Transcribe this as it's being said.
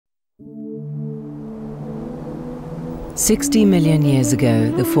60 million years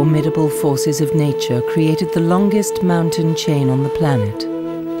ago, the formidable forces of nature created the longest mountain chain on the planet,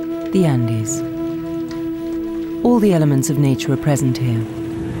 the Andes. All the elements of nature are present here.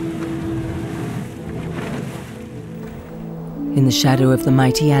 In the shadow of the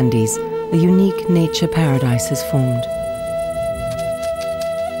mighty Andes, a unique nature paradise has formed.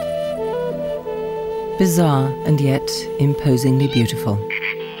 Bizarre and yet imposingly beautiful.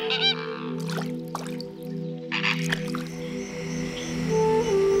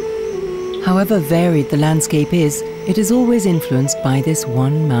 However varied the landscape is, it is always influenced by this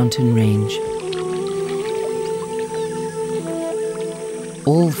one mountain range.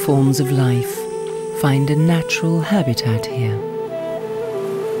 All forms of life find a natural habitat here.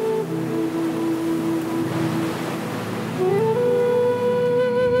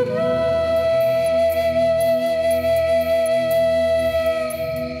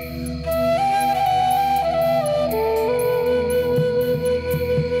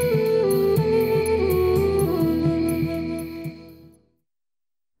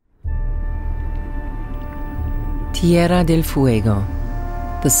 Tierra del Fuego,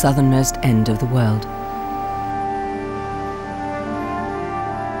 the southernmost end of the world.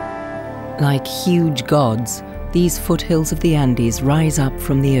 Like huge gods, these foothills of the Andes rise up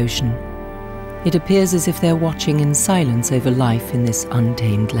from the ocean. It appears as if they're watching in silence over life in this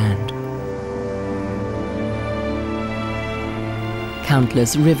untamed land.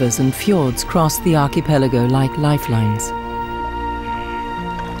 Countless rivers and fjords cross the archipelago like lifelines.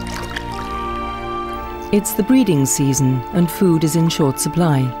 It's the breeding season and food is in short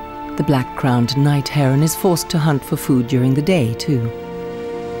supply. The black-crowned night heron is forced to hunt for food during the day too.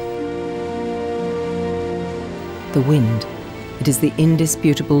 The wind, it is the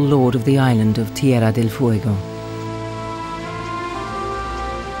indisputable lord of the island of Tierra del Fuego.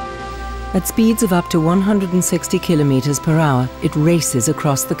 At speeds of up to 160 kilometers per hour, it races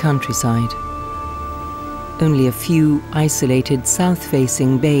across the countryside. Only a few isolated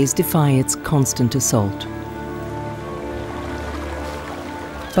south-facing bays defy its constant assault.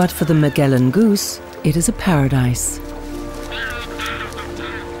 But for the Magellan goose, it is a paradise.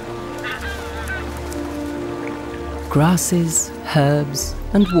 Grasses, herbs,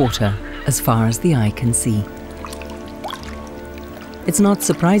 and water as far as the eye can see. It's not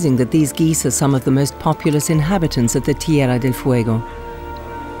surprising that these geese are some of the most populous inhabitants of the Tierra del Fuego.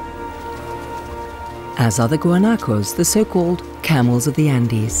 As are the guanacos, the so-called camels of the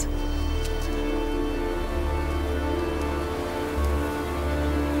Andes.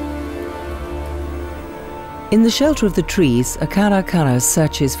 In the shelter of the trees, a caracara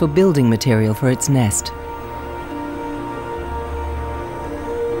searches for building material for its nest.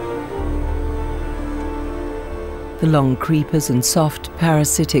 The long creepers and soft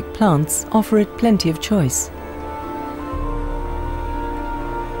parasitic plants offer it plenty of choice.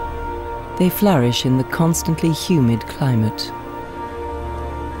 They flourish in the constantly humid climate.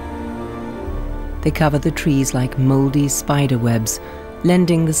 They cover the trees like moldy spider webs,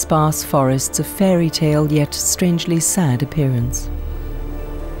 lending the sparse forests a fairy tale yet strangely sad appearance.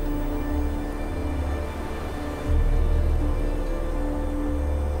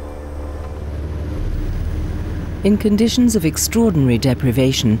 In conditions of extraordinary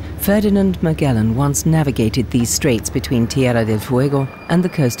deprivation, Ferdinand Magellan once navigated these straits between Tierra del Fuego and the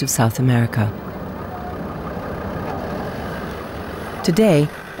coast of South America. Today,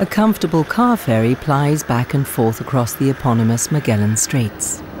 a comfortable car ferry plies back and forth across the eponymous Magellan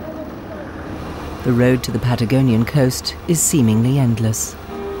Straits. The road to the Patagonian coast is seemingly endless.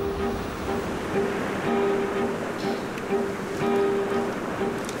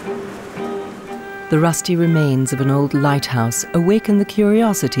 The rusty remains of an old lighthouse awaken the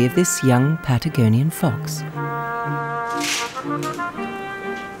curiosity of this young Patagonian fox.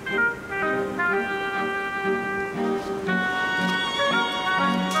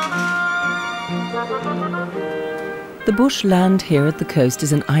 The bush land here at the coast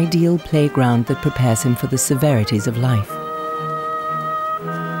is an ideal playground that prepares him for the severities of life.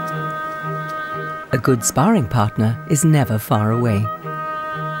 A good sparring partner is never far away.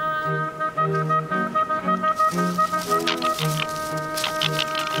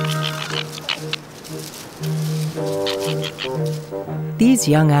 These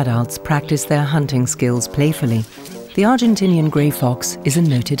young adults practice their hunting skills playfully. The Argentinian grey fox is a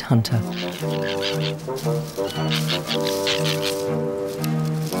noted hunter.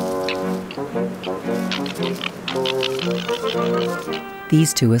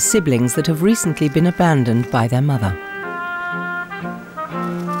 These two are siblings that have recently been abandoned by their mother.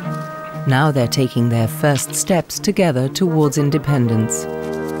 Now they're taking their first steps together towards independence.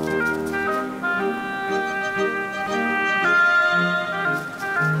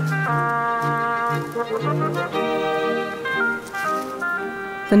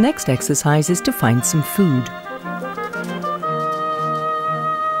 The next exercise is to find some food.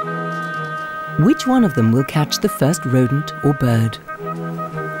 Which one of them will catch the first rodent or bird?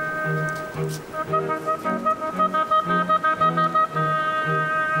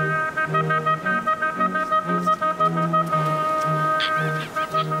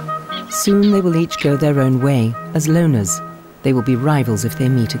 Soon they will each go their own way. As loners, they will be rivals if they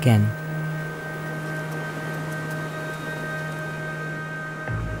meet again.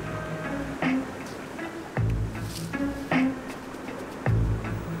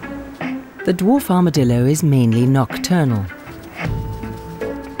 The dwarf armadillo is mainly nocturnal.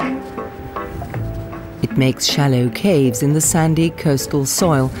 It makes shallow caves in the sandy coastal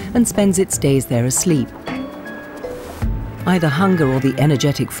soil and spends its days there asleep. Either hunger or the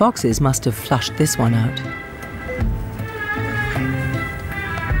energetic foxes must have flushed this one out.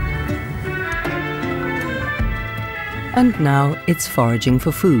 And now it's foraging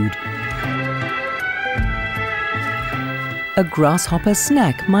for food. A grasshopper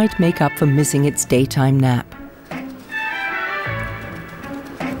snack might make up for missing its daytime nap.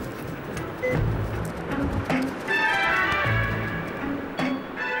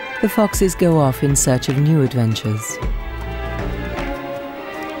 The foxes go off in search of new adventures.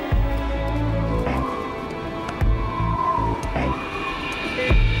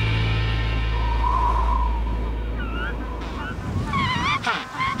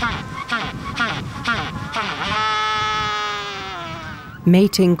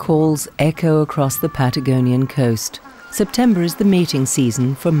 Mating calls echo across the Patagonian coast. September is the mating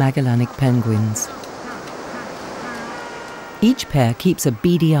season for Magellanic penguins. Each pair keeps a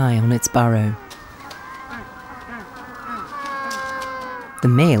beady eye on its burrow. The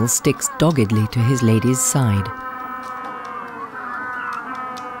male sticks doggedly to his lady's side.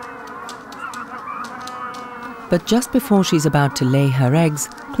 But just before she's about to lay her eggs,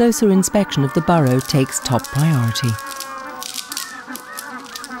 closer inspection of the burrow takes top priority.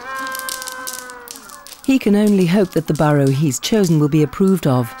 He can only hope that the burrow he's chosen will be approved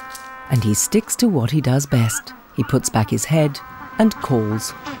of, and he sticks to what he does best. He puts back his head and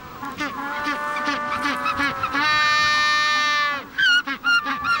calls.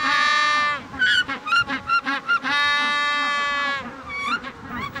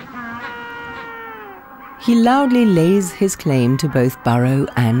 He loudly lays his claim to both burrow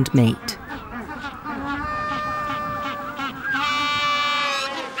and mate.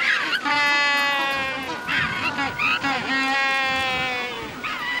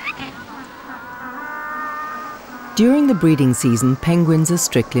 During the breeding season, penguins are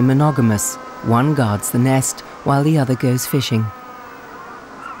strictly monogamous. One guards the nest while the other goes fishing.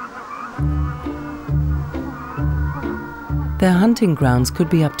 Their hunting grounds could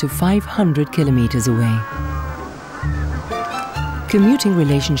be up to 500 kilometers away. Commuting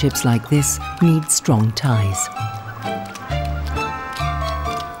relationships like this need strong ties.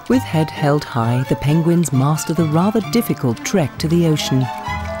 With head held high, the penguins master the rather difficult trek to the ocean.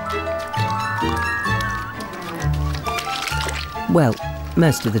 Well,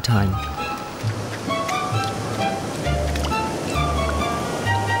 most of the time.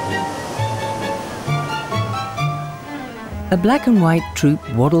 A black and white troop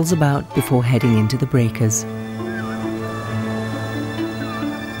waddles about before heading into the breakers.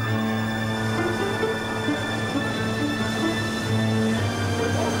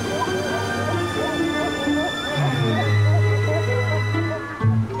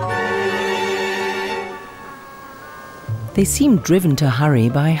 They seem driven to hurry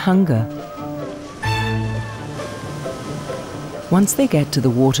by hunger. Once they get to the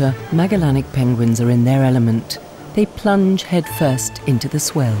water, Magellanic penguins are in their element. They plunge headfirst into the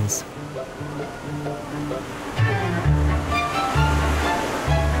swells.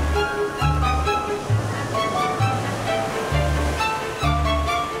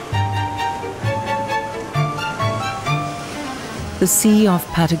 The sea off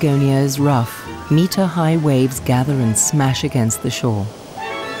Patagonia is rough. Meter-high waves gather and smash against the shore.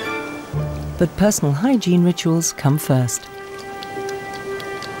 But personal hygiene rituals come first.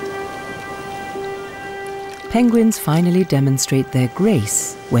 Penguins finally demonstrate their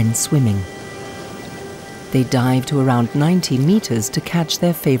grace when swimming. They dive to around 90 meters to catch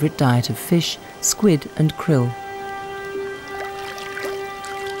their favorite diet of fish, squid and krill.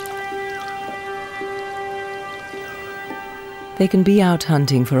 They can be out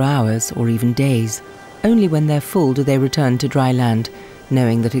hunting for hours or even days. Only when they're full do they return to dry land,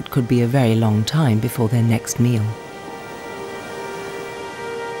 knowing that it could be a very long time before their next meal.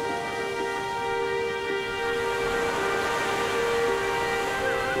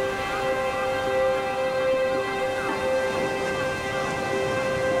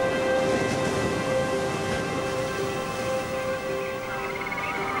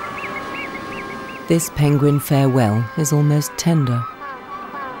 This penguin farewell is almost tender.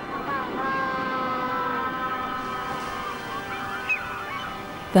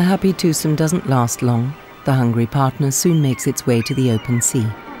 The happy twosome doesn't last long. The hungry partner soon makes its way to the open sea.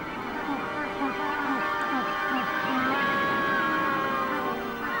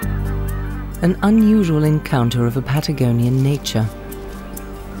 An unusual encounter of a Patagonian nature.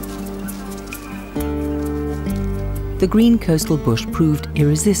 The green coastal bush proved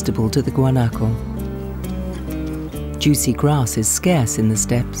irresistible to the guanaco. Juicy grass is scarce in the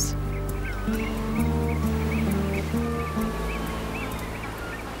steppes.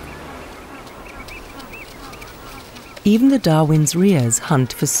 Even the Darwin's rheas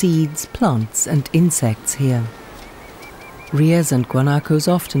hunt for seeds, plants and insects here. Rheas and guanacos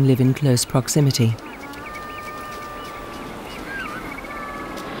often live in close proximity.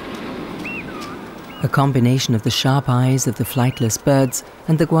 A combination of the sharp eyes of the flightless birds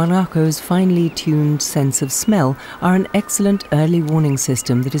and the guanaco's finely tuned sense of smell are an excellent early warning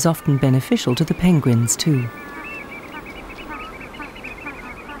system that is often beneficial to the penguins too.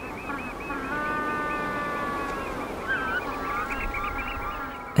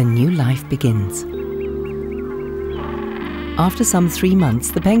 A new life begins. After some 3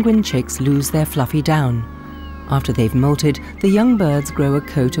 months, the penguin chicks lose their fluffy down. After they've molted, the young birds grow a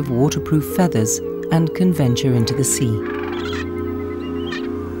coat of waterproof feathers and can venture into the sea.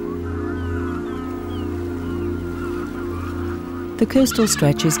 The coastal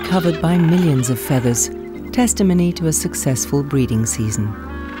stretch is covered by millions of feathers, testimony to a successful breeding season.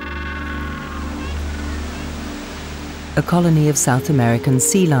 A colony of South American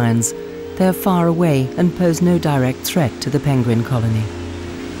sea lions. They are far away and pose no direct threat to the penguin colony.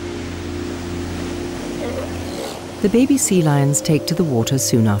 The baby sea lions take to the water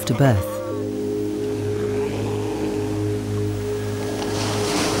soon after birth.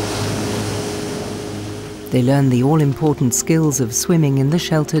 They learn the all-important skills of swimming in the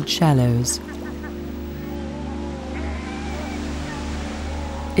sheltered shallows.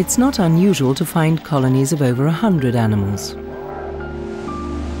 It's not unusual to find colonies of over 100 animals.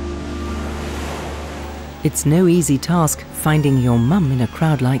 It's no easy task finding your mum in a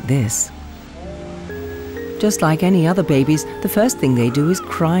crowd like this. Just like any other babies, the first thing they do is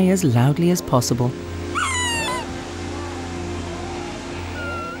cry as loudly as possible.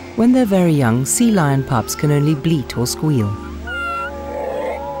 When they're very young, sea lion pups can only bleat or squeal.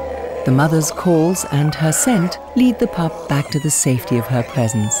 The mother's calls and her scent lead the pup back to the safety of her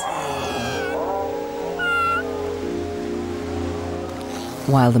presence.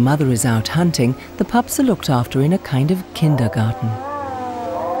 While the mother is out hunting, the pups are looked after in a kind of kindergarten.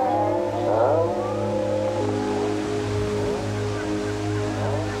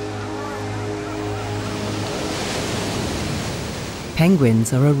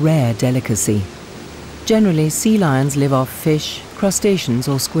 Penguins are a rare delicacy. Generally, sea lions live off fish, crustaceans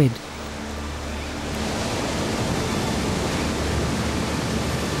or squid.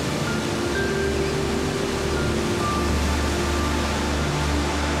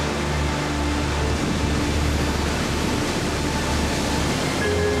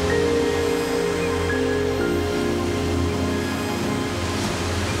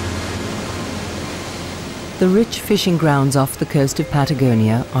 The rich fishing grounds off the coast of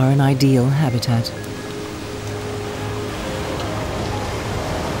Patagonia are an ideal habitat.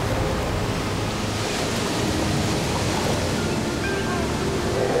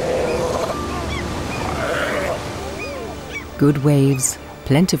 Good waves,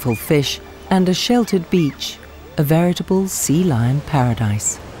 plentiful fish, and a sheltered beach, a veritable sea lion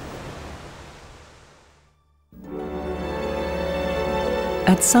paradise.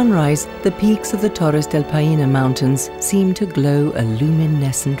 At sunrise, the peaks of the Torres del Paine mountains seem to glow a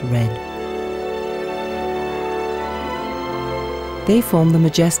luminescent red. They form the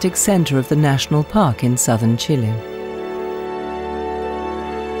majestic center of the national park in southern Chile.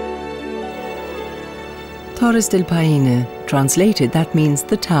 Torres del Paine, translated, that means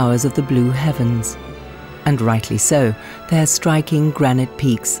the towers of the blue heavens. And rightly so, their striking granite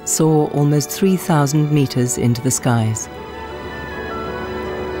peaks soar almost 3,000 meters into the skies.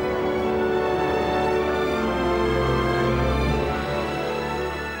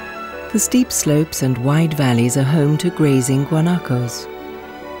 The steep slopes and wide valleys are home to grazing guanacos.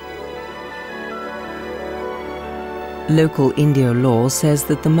 Local Indio law says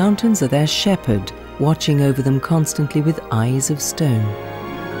that the mountains are their shepherd, watching over them constantly with eyes of stone.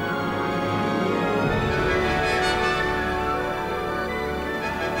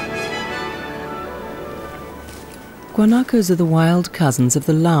 Guanacos are the wild cousins of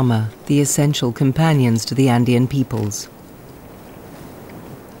the llama, the essential companions to the Andean peoples.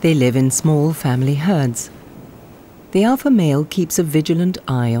 They live in small family herds. The alpha male keeps a vigilant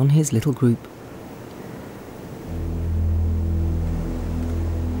eye on his little group.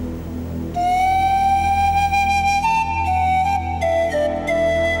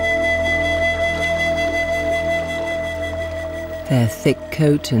 Their thick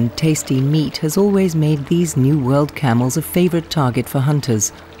coat and tasty meat has always made these New World camels a favorite target for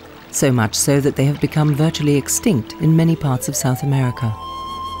hunters, so much so that they have become virtually extinct in many parts of South America.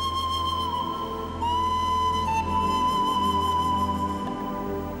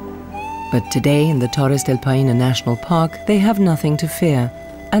 But today in the Torres del Paine National Park, they have nothing to fear,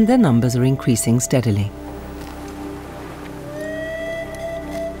 and their numbers are increasing steadily.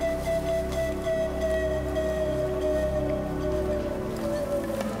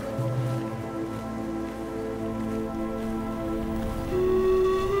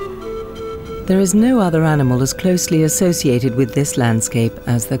 There is no other animal as closely associated with this landscape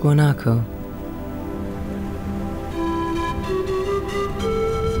as the guanaco.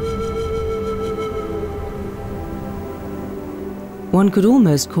 One could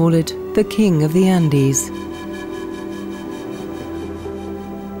almost call it the king of the Andes,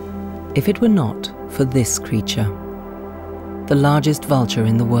 if it were not for this creature, the largest vulture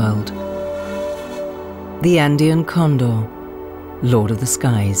in the world, the Andean condor, lord of the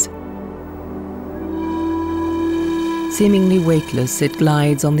skies. Seemingly weightless, it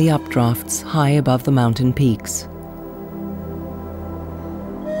glides on the updrafts high above the mountain peaks.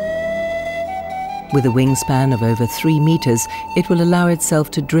 With a wingspan of over 3 meters, it will allow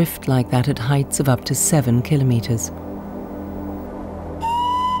itself to drift like that at heights of up to 7 kilometers.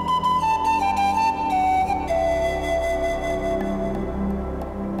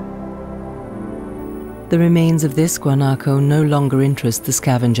 The remains of this guanaco no longer interest the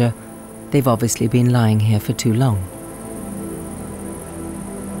scavenger. They've obviously been lying here for too long.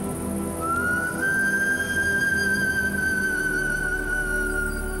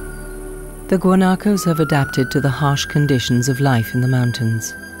 The guanacos have adapted to the harsh conditions of life in the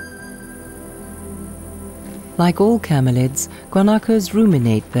mountains. Like all camelids, guanacos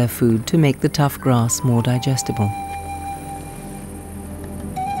ruminate their food to make the tough grass more digestible.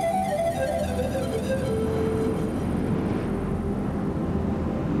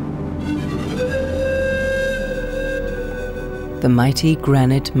 The mighty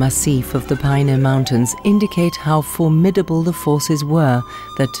granite massif of the Paine Mountains indicate how formidable the forces were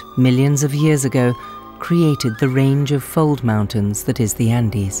that, millions of years ago, created the range of fold mountains that is the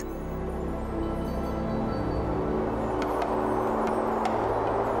Andes.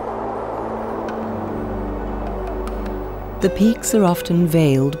 The peaks are often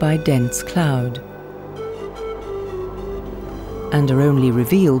veiled by dense cloud and are only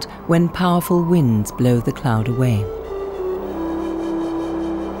revealed when powerful winds blow the cloud away.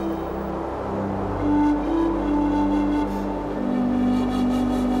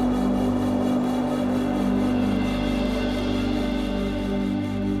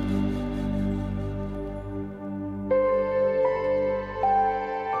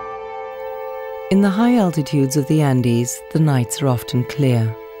 In the high altitudes of the Andes, the nights are often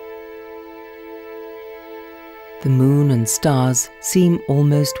clear. The moon and stars seem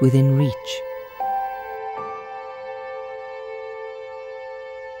almost within reach.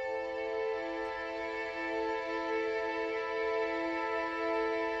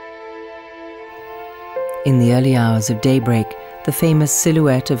 In the early hours of daybreak, the famous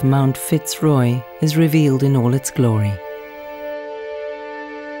silhouette of Mount Fitzroy is revealed in all its glory.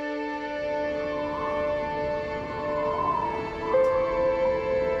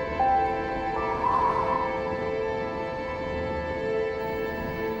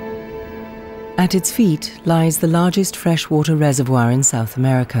 At its feet lies the largest freshwater reservoir in South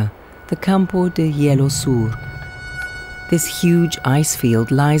America, the Campo de Hielo Sur. This huge ice field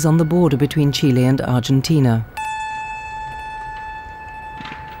lies on the border between Chile and Argentina.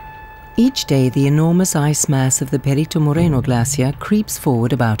 Each day, the enormous ice mass of the Perito Moreno glacier creeps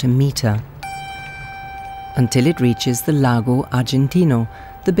forward about a meter, until it reaches the Lago Argentino,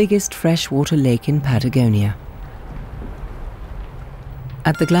 the biggest freshwater lake in Patagonia.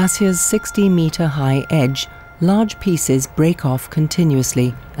 At the glacier's 60-meter-high edge, large pieces break off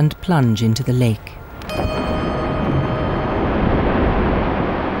continuously and plunge into the lake.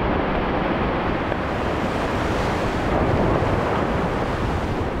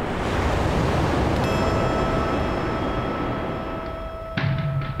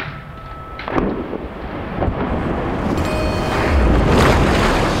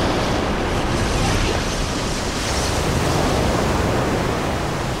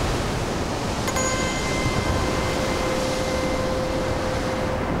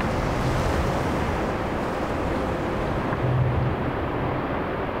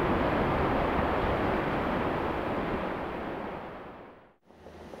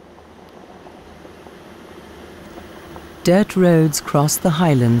 dirt roads cross the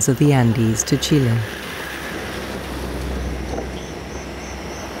highlands of the Andes to Chile.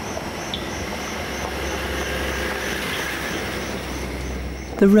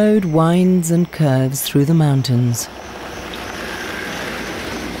 The road winds and curves through the mountains.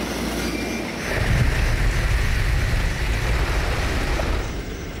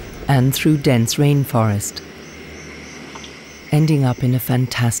 And through dense rainforest, ending up in a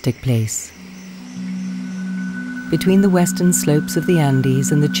fantastic place. Between the western slopes of the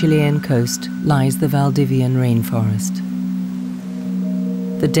Andes and the Chilean coast lies the Valdivian rainforest.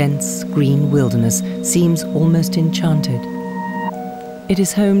 The dense green wilderness seems almost enchanted. It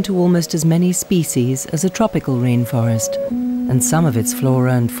is home to almost as many species as a tropical rainforest, and some of its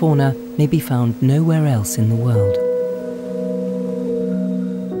flora and fauna may be found nowhere else in the world.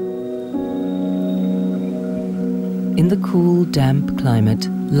 In the cool, damp climate,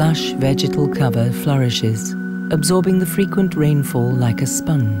 lush vegetal cover flourishes, absorbing the frequent rainfall like a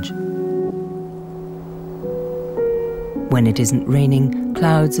sponge. When it isn't raining,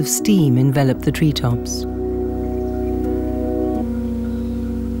 clouds of steam envelop the treetops.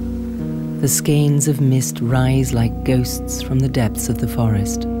 The skeins of mist rise like ghosts from the depths of the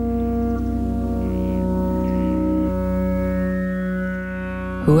forest.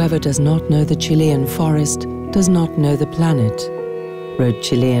 Whoever does not know the Chilean forest does not know the planet, wrote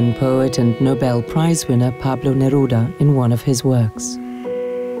Chilean poet and Nobel Prize winner Pablo Neruda in one of his works.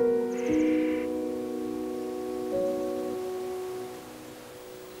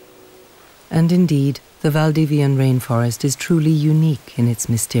 And indeed, the Valdivian rainforest is truly unique in its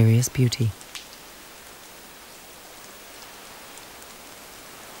mysterious beauty.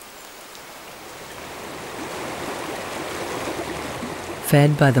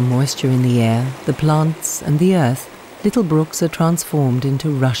 Fed by the moisture in the air, the plants and the earth, little brooks are transformed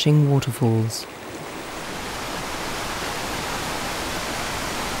into rushing waterfalls.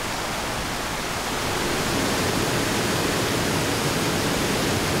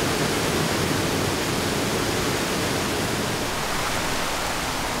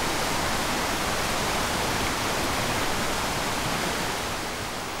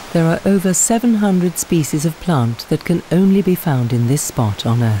 There are over 700 species of plant that can only be found in this spot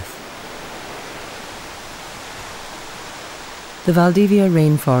on Earth. The Valdivia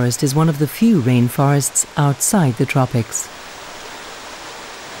rainforest is one of the few rainforests outside the tropics.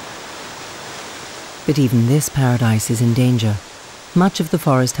 But even this paradise is in danger. Much of the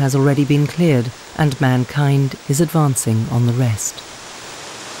forest has already been cleared, and mankind is advancing on the rest.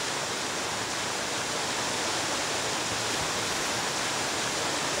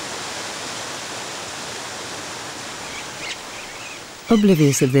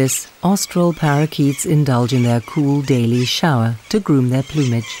 Oblivious of this, austral parakeets indulge in their cool daily shower to groom their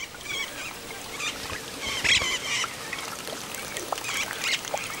plumage.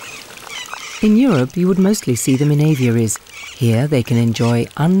 In Europe, you would mostly see them in aviaries. Here they can enjoy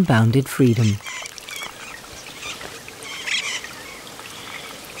unbounded freedom.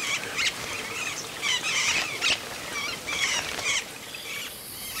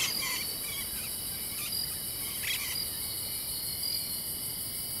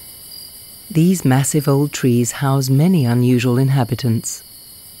 These massive old trees house many unusual inhabitants.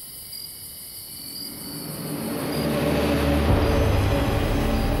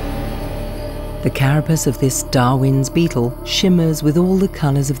 The carapace of this Darwin's beetle shimmers with all the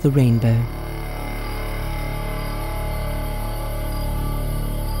colors of the rainbow.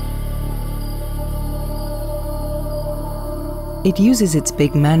 It uses its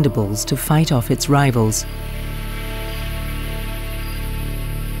big mandibles to fight off its rivals.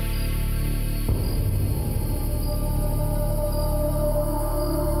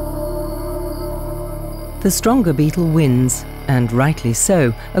 The stronger beetle wins, and rightly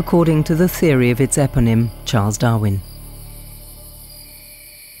so, according to the theory of its eponym, Charles Darwin.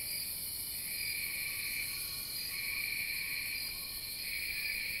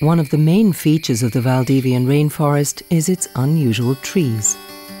 One of the main features of the Valdivian rainforest is its unusual trees.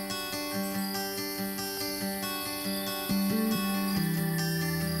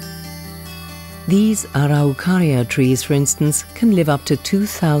 These Araucaria trees, for instance, can live up to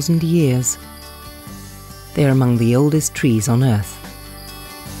 2,000 years. They are among the oldest trees on Earth.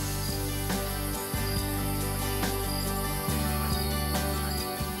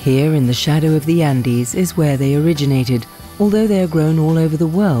 Here in the shadow of the Andes is where they originated, although they are grown all over the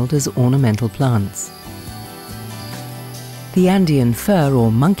world as ornamental plants. The Andean fir,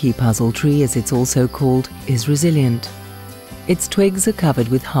 or monkey puzzle tree as it's also called, is resilient. Its twigs are covered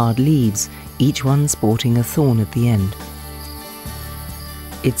with hard leaves, each one sporting a thorn at the end.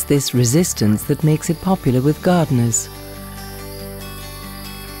 It's this resistance that makes it popular with gardeners,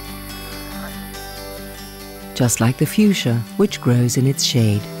 just like the fuchsia, which grows in its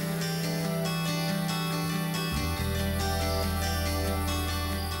shade.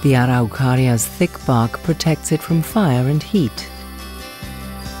 The araucaria's thick bark protects it from fire and heat.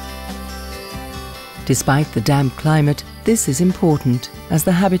 Despite the damp climate, this is important, as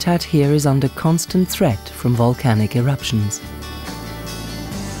the habitat here is under constant threat from volcanic eruptions.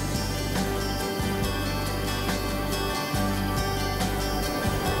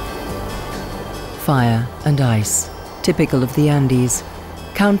 Fire and ice, typical of the Andes.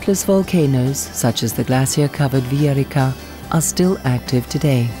 Countless volcanoes, such as the glacier-covered Villarrica, are still active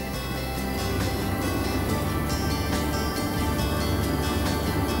today.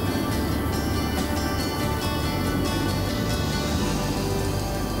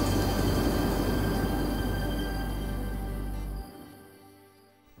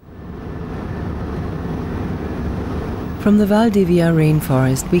 From the Valdivia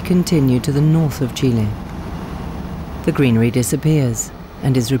rainforest, we continue to the north of Chile. The greenery disappears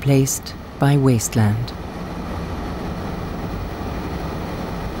and is replaced by wasteland.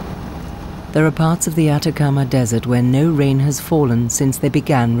 There are parts of the Atacama Desert where no rain has fallen since they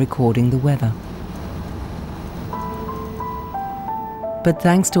began recording the weather. But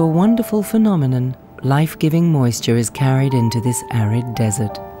thanks to a wonderful phenomenon, life-giving moisture is carried into this arid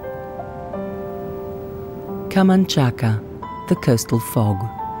desert. Camanchaca, the coastal fog.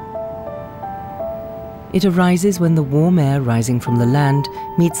 It arises when the warm air rising from the land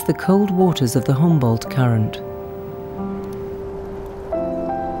meets the cold waters of the Humboldt Current.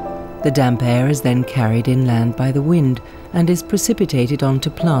 The damp air is then carried inland by the wind and is precipitated onto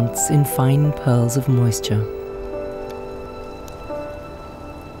plants in fine pearls of moisture.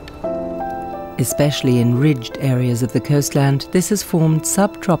 Especially in ridged areas of the coastland, this has formed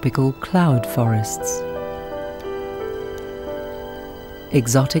subtropical cloud forests.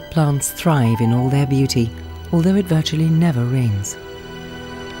 Exotic plants thrive in all their beauty, although it virtually never rains.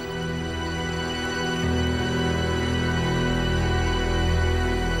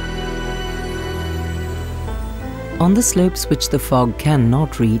 On the slopes which the fog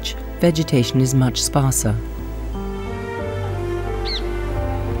cannot reach, vegetation is much sparser.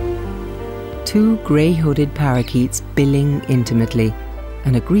 Two grey-hooded parakeets billing intimately,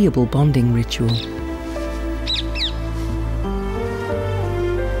 an agreeable bonding ritual.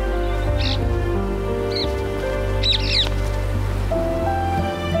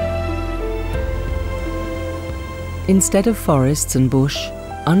 Instead of forests and bush,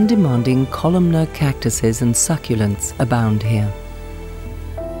 undemanding columnar cactuses and succulents abound here.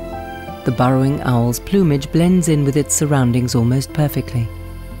 The burrowing owl's plumage blends in with its surroundings almost perfectly.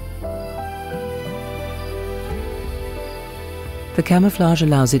 The camouflage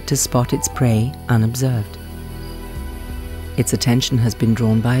allows it to spot its prey unobserved. Its attention has been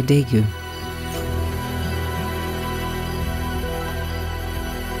drawn by a daegu.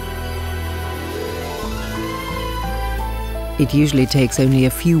 It usually takes only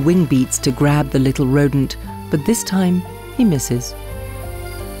a few wing beats to grab the little rodent, but this time he misses.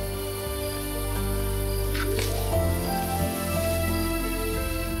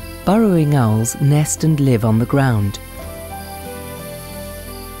 Burrowing owls nest and live on the ground.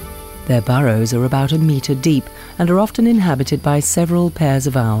 Their burrows are about 1 meter deep and are often inhabited by several pairs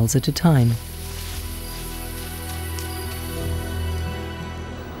of owls at a time.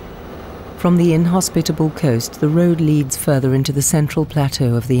 From the inhospitable coast, the road leads further into the central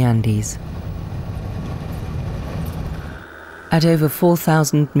plateau of the Andes. At over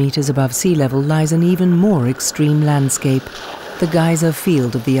 4,000 meters above sea level lies an even more extreme landscape, the geyser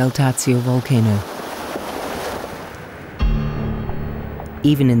field of the El Tatio volcano.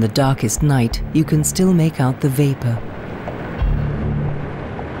 Even in the darkest night, you can still make out the vapor.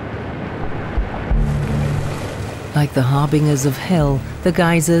 Like the harbingers of hell, the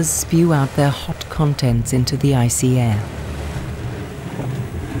geysers spew out their hot contents into the icy air.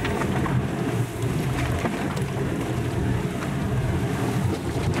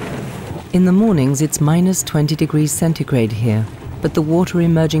 In the mornings, it's minus 20 degrees centigrade here, but the water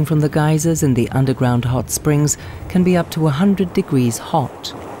emerging from the geysers and the underground hot springs can be up to 100 degrees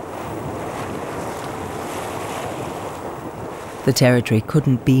hot. The territory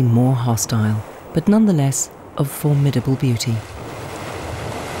couldn't be more hostile, but nonetheless of formidable beauty.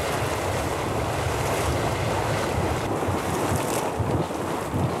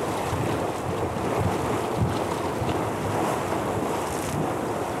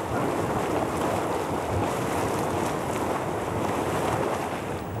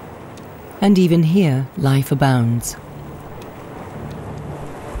 And even here, life abounds.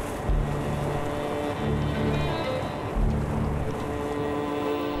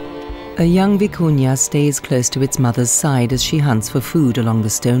 A young vicuña stays close to its mother's side as she hunts for food along the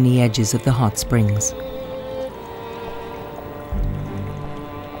stony edges of the hot springs.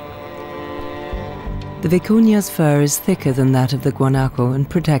 The vicuña's fur is thicker than that of the guanaco and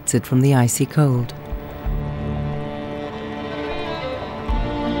protects it from the icy cold.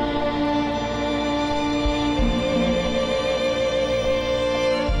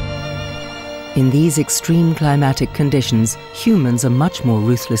 In these extreme climatic conditions, humans are much more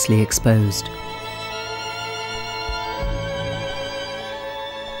ruthlessly exposed.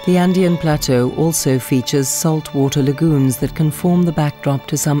 The Andean plateau also features saltwater lagoons that can form the backdrop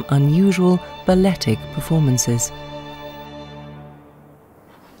to some unusual balletic performances.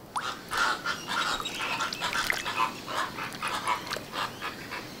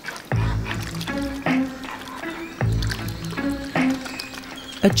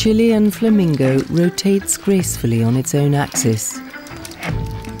 A Chilean flamingo rotates gracefully on its own axis,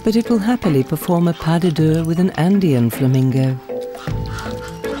 but it will happily perform a pas de deux with an Andean flamingo.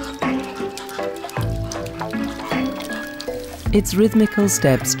 Its rhythmical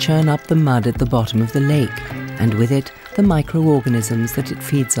steps churn up the mud at the bottom of the lake, and with it, the microorganisms that it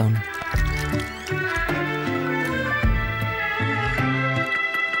feeds on.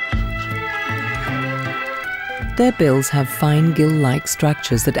 Their bills have fine gill-like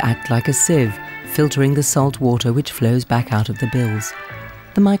structures that act like a sieve, filtering the salt water which flows back out of the bills.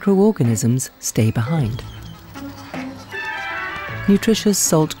 The microorganisms stay behind. Nutritious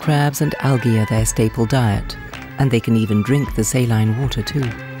salt crabs and algae are their staple diet, and they can even drink the saline water too.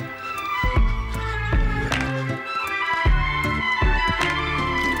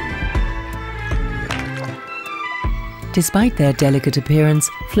 Despite their delicate appearance,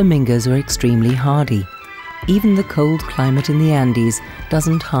 flamingos are extremely hardy. Even the cold climate in the Andes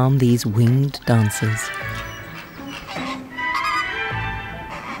doesn't harm these winged dancers.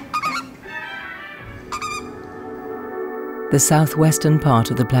 The southwestern part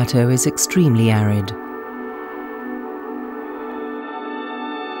of the plateau is extremely arid.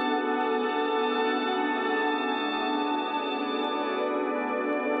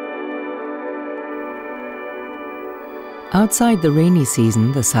 Outside the rainy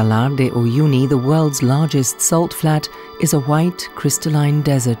season, the Salar de Uyuni, the world's largest salt flat, is a white, crystalline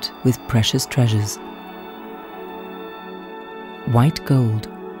desert with precious treasures. White gold.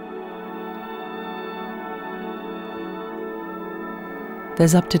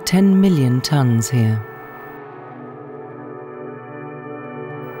 There's up to 10 million tons here.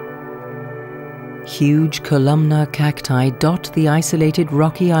 Huge columnar cacti dot the isolated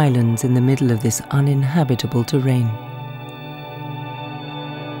rocky islands in the middle of this uninhabitable terrain.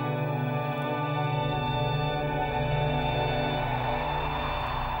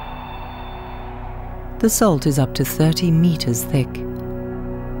 The salt is up to 30 meters thick.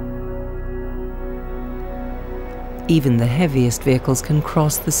 Even the heaviest vehicles can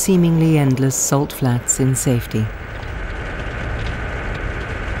cross the seemingly endless salt flats in safety.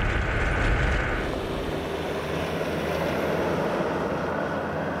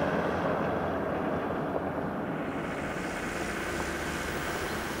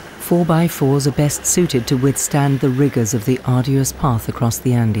 Four-by-fours are best suited to withstand the rigors of the arduous path across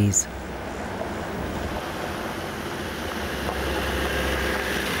the Andes.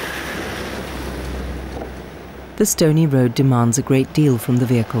 The stony road demands a great deal from the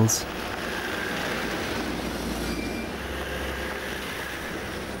vehicles.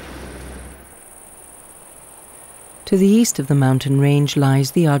 To the east of the mountain range lies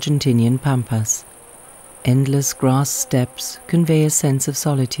the Argentinian Pampas. Endless grass steppes convey a sense of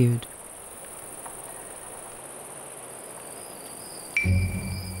solitude.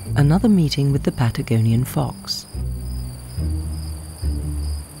 Another meeting with the Patagonian fox.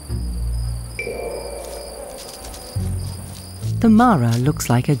 The mara looks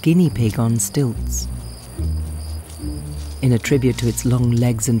like a guinea pig on stilts. In a tribute to its long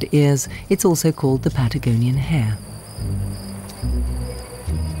legs and ears, it's also called the Patagonian hare.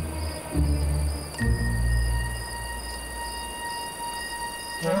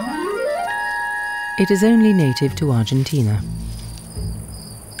 It is only native to Argentina.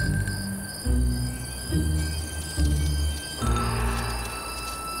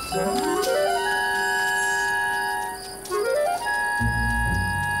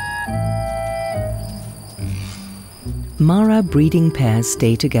 Mara breeding pairs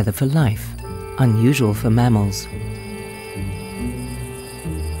stay together for life, unusual for mammals.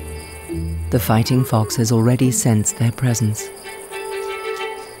 The fighting fox has already sensed their presence.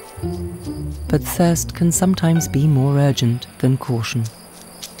 But thirst can sometimes be more urgent than caution.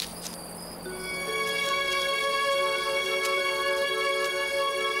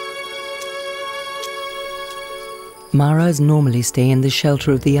 Maras normally stay in the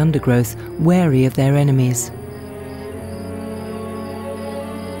shelter of the undergrowth, wary of their enemies.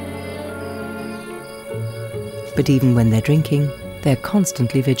 But even when they're drinking, they're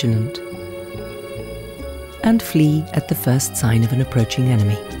constantly vigilant and flee at the first sign of an approaching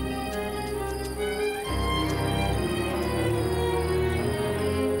enemy.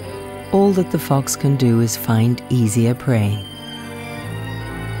 All that the fox can do is find easier prey.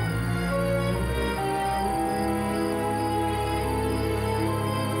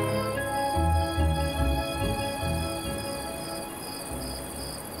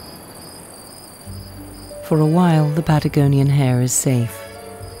 For a while, the Patagonian hare is safe.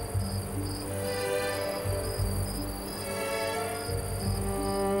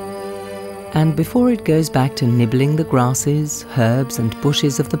 And before it goes back to nibbling the grasses, herbs and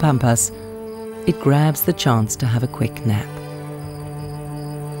bushes of the pampas, it grabs the chance to have a quick nap.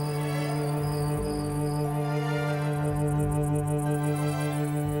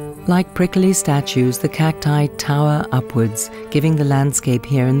 Like prickly statues, the cacti tower upwards, giving the landscape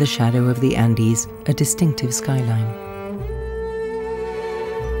here in the shadow of the Andes a distinctive skyline.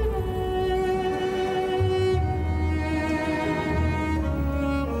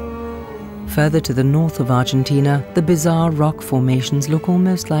 Further to the north of Argentina, the bizarre rock formations look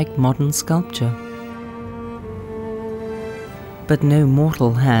almost like modern sculpture. But no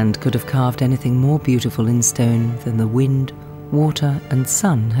mortal hand could have carved anything more beautiful in stone than the wind, water and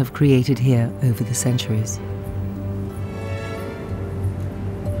sun have created here over the centuries.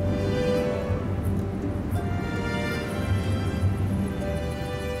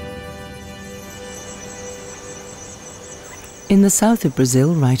 In the south of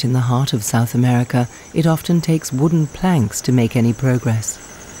Brazil, right in the heart of South America, it often takes wooden planks to make any progress.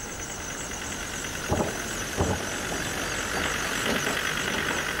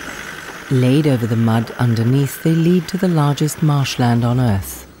 Laid over the mud underneath, they lead to the largest marshland on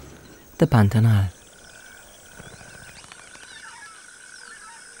Earth, the Pantanal.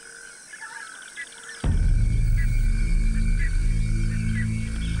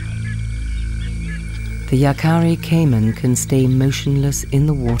 The Yacare caiman can stay motionless in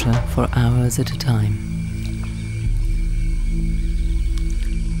the water for hours at a time.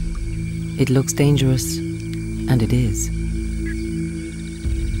 It looks dangerous, and it is.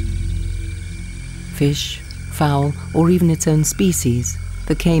 Fish, fowl, or even its own species,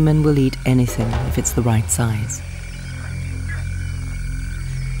 the caiman will eat anything if it's the right size.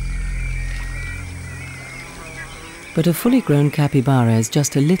 But a fully grown capybara is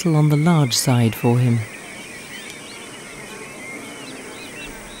just a little on the large side for him.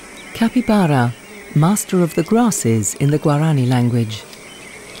 Capybara, master of the grasses in the Guarani language.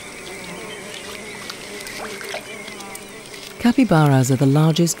 Capybaras are the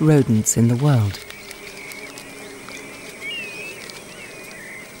largest rodents in the world.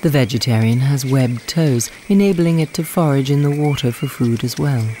 The vegetarian has webbed toes, enabling it to forage in the water for food as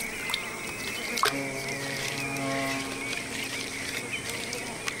well.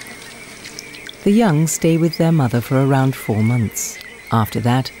 The young stay with their mother for around 4 months. After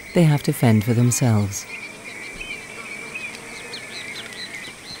that, they have to fend for themselves.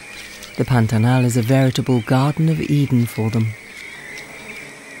 The Pantanal is a veritable Garden of Eden for them.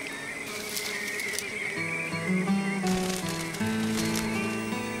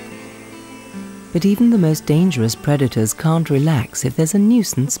 But even the most dangerous predators can't relax if there's a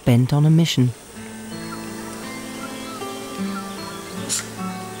nuisance bent on a mission.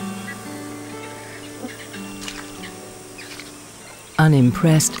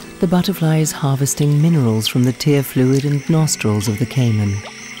 Unimpressed, the butterfly is harvesting minerals from the tear fluid and nostrils of the caiman.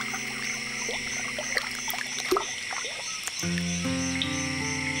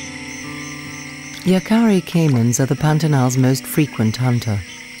 Yacare caimans are the Pantanal's most frequent hunter.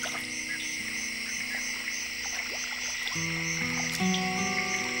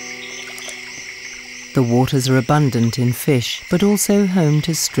 The waters are abundant in fish, but also home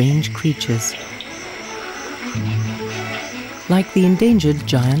to strange creatures, like the endangered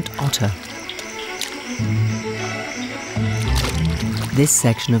giant otter. This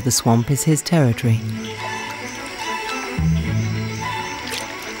section of the swamp is his territory.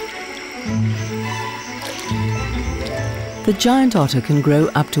 The giant otter can grow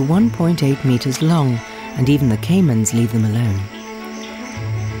up to 1.8 meters long, and even the caimans leave them alone.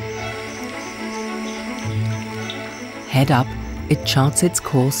 Head up, it charts its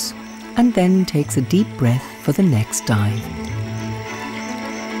course and then takes a deep breath for the next dive.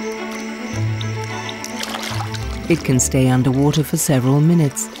 It can stay underwater for several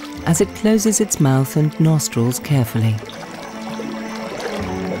minutes as it closes its mouth and nostrils carefully.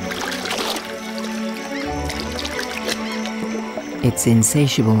 It's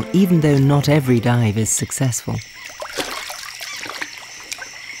insatiable, even though not every dive is successful.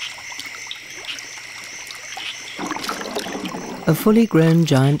 A fully grown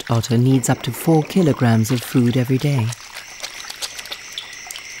giant otter needs up to 4 kilograms of food every day.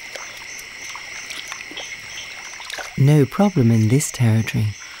 No problem in this territory.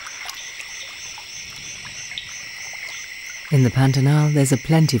 In the Pantanal, there's a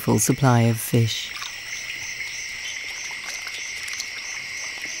plentiful supply of fish.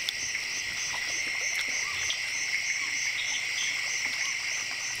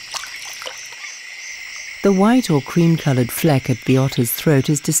 The white or cream-coloured fleck at the otter's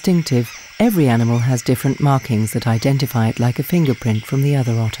throat is distinctive. Every animal has different markings that identify it like a fingerprint from the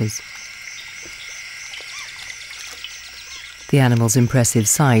other otters. The animal's impressive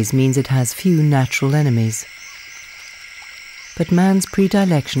size means it has few natural enemies. But man's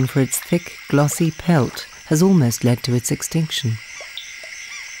predilection for its thick, glossy pelt has almost led to its extinction.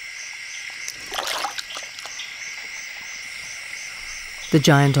 The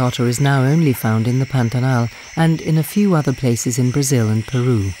giant otter is now only found in the Pantanal and in a few other places in Brazil and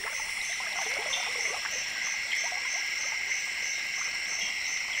Peru.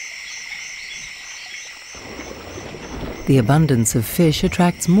 The abundance of fish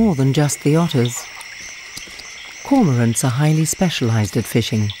attracts more than just the otters. Cormorants are highly specialized at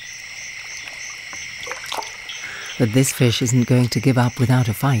fishing. But this fish isn't going to give up without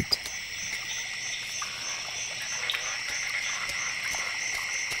a fight.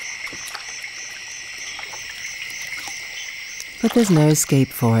 But there's no escape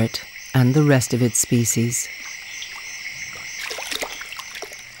for it, and the rest of its species.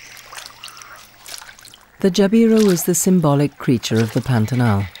 The jabiru is the symbolic creature of the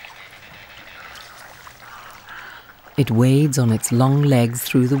Pantanal. It wades on its long legs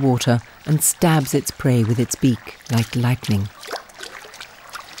through the water and stabs its prey with its beak like lightning.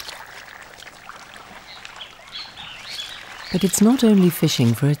 But it's not only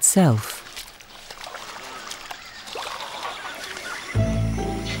fishing for itself.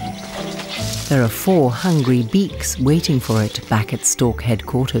 There are 4 hungry beaks waiting for it back at Stork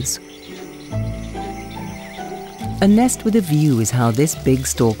headquarters. A nest with a view is how this big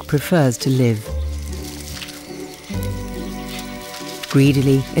stork prefers to live.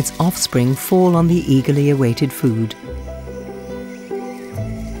 Greedily, its offspring fall on the eagerly awaited food.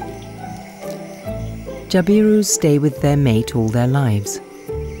 Jabirus stay with their mate all their lives.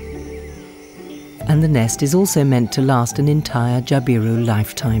 And the nest is also meant to last an entire jabiru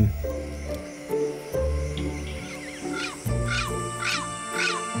lifetime.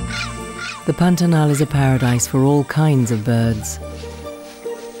 The Pantanal is a paradise for all kinds of birds.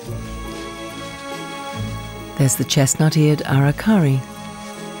 There's the chestnut-eared aracari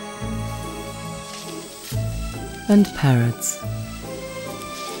and parrots.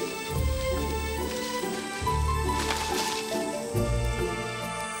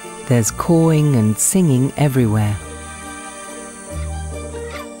 There's cawing and singing everywhere.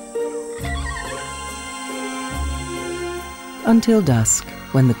 Until dusk,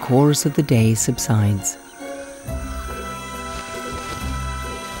 when the chorus of the day subsides.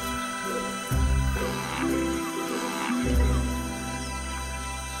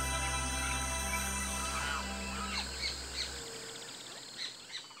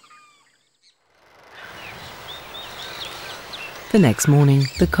 The next morning,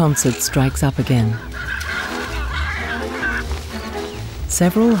 the concert strikes up again.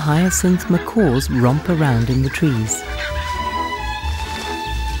 Several hyacinth macaws romp around in the trees.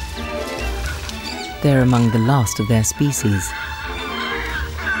 They're among the last of their species.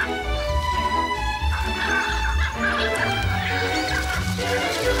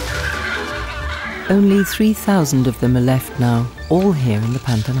 Only 3,000 of them are left now, all here in the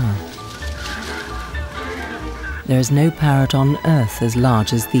Pantanal. There is no parrot on earth as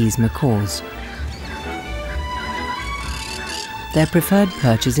large as these macaws. Their preferred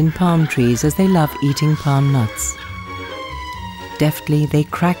perch is in palm trees as they love eating palm nuts. Deftly, they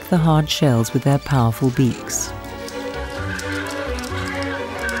crack the hard shells with their powerful beaks.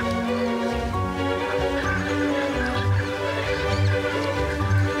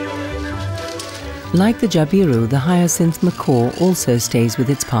 Like the jabiru, the hyacinth macaw also stays with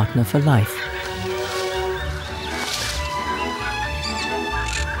its partner for life.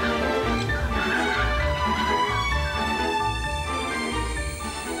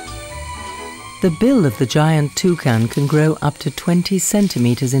 The bill of the giant toucan can grow up to 20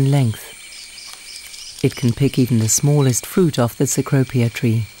 centimeters in length. It can pick even the smallest fruit off the cecropia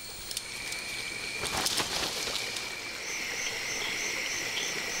tree.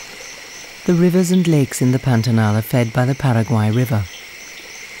 The rivers and lakes in the Pantanal are fed by the Paraguay River.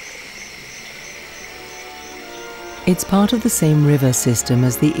 It's part of the same river system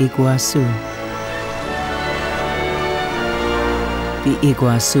as the Iguazu. The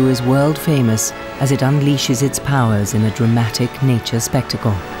Iguazu is world famous as it unleashes its powers in a dramatic nature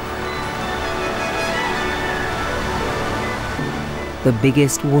spectacle. The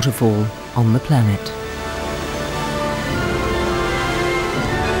biggest waterfall on the planet.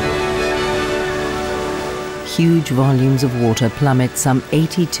 Huge volumes of water plummet some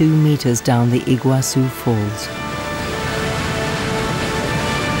 82 meters down the Iguazu Falls.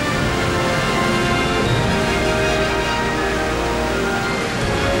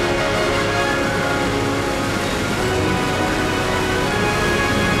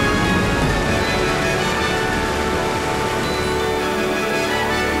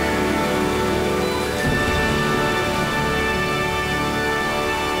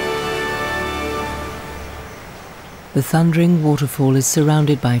 The thundering waterfall is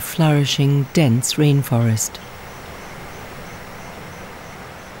surrounded by flourishing, dense rainforest.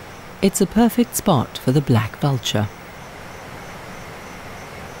 It's a perfect spot for the black vulture.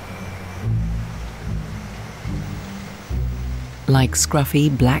 Like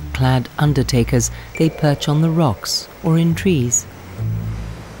scruffy, black-clad undertakers, they perch on the rocks or in trees.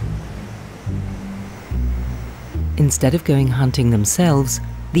 Instead of going hunting themselves,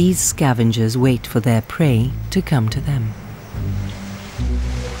 these scavengers wait for their prey to come to them.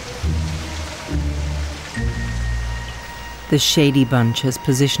 The shady bunch has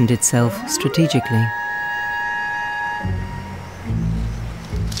positioned itself strategically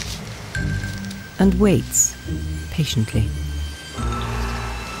and waits patiently.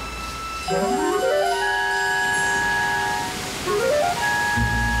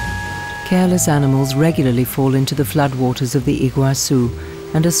 Careless animals regularly fall into the floodwaters of the Iguazu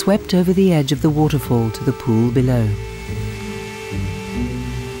and are swept over the edge of the waterfall to the pool below.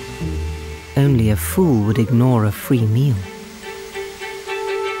 Only a fool would ignore a free meal.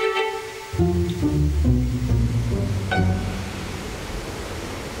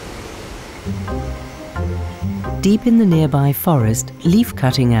 Deep in the nearby forest,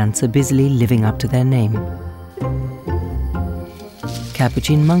 leaf-cutting ants are busily living up to their name.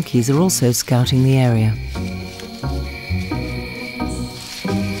 Capuchin monkeys are also scouting the area.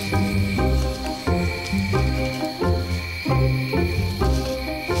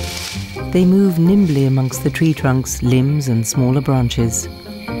 They move nimbly amongst the tree trunks, limbs and smaller branches,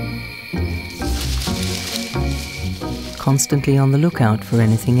 constantly on the lookout for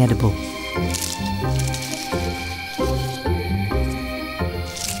anything edible.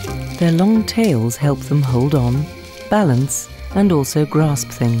 Their long tails help them hold on, balance, and also grasp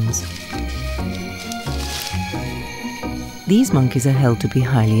things. These monkeys are held to be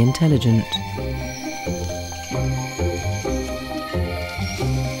highly intelligent.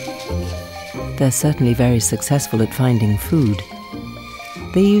 They're certainly very successful at finding food.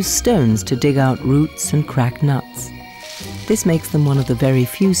 They use stones to dig out roots and crack nuts. This makes them one of the very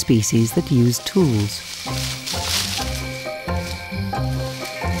few species that use tools.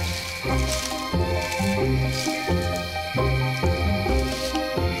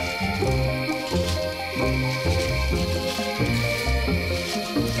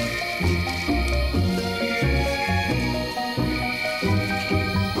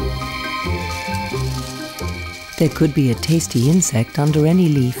 There could be a tasty insect under any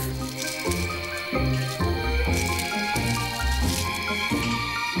leaf.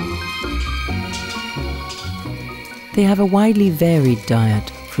 They have a widely varied diet,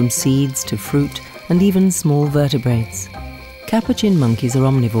 from seeds to fruit and even small vertebrates. Capuchin monkeys are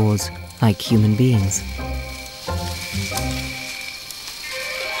omnivores, like human beings.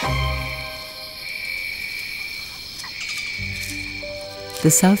 The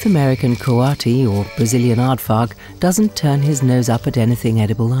South American coati, or Brazilian aardvark, doesn't turn his nose up at anything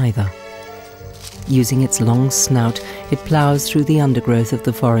edible either. Using its long snout, it ploughs through the undergrowth of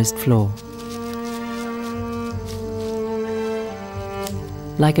the forest floor.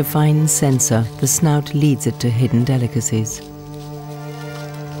 Like a fine censer, the snout leads it to hidden delicacies.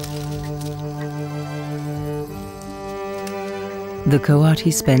 The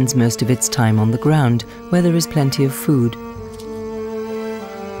coati spends most of its time on the ground, where there is plenty of food.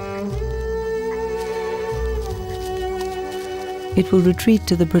 It will retreat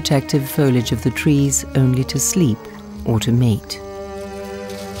to the protective foliage of the trees only to sleep or to mate.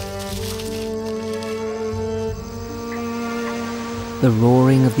 The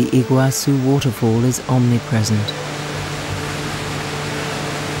roaring of the Iguazu waterfall is omnipresent.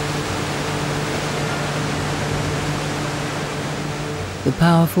 The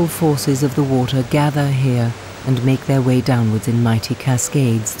powerful forces of the water gather here and make their way downwards in mighty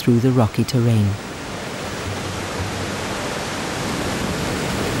cascades through the rocky terrain.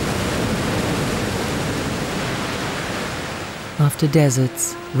 After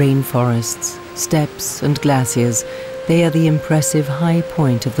deserts, rainforests, steppes and glaciers, they are the impressive high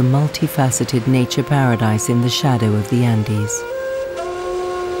point of the multifaceted nature paradise in the shadow of the Andes.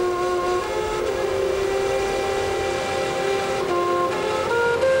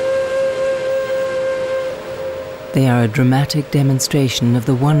 They are a dramatic demonstration of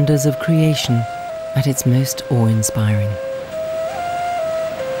the wonders of creation at its most awe-inspiring.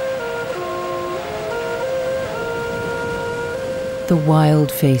 The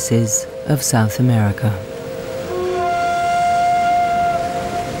wild faces of South America.